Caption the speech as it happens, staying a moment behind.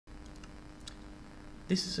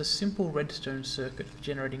This is a simple redstone circuit for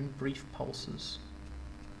generating brief pulses.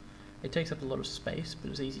 It takes up a lot of space,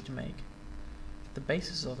 but it's easy to make. The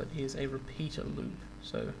basis of it is a repeater loop,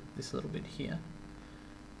 so this little bit here,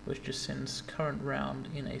 which just sends current round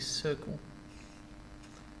in a circle.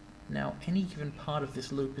 Now, any given part of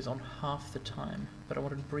this loop is on half the time, but I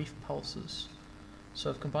wanted brief pulses. So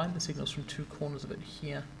I've combined the signals from two corners of it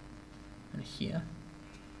here and here.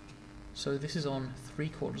 So this is on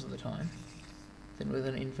 3/4 of the time. Then with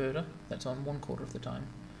an inverter, that's on 1/4 of the time.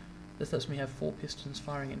 This lets me have 4 pistons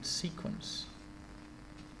firing in sequence.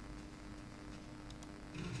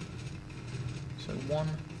 So 1,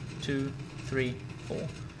 2, 3, 4.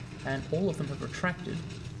 And all of them have retracted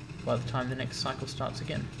by the time the next cycle starts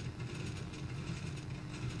again.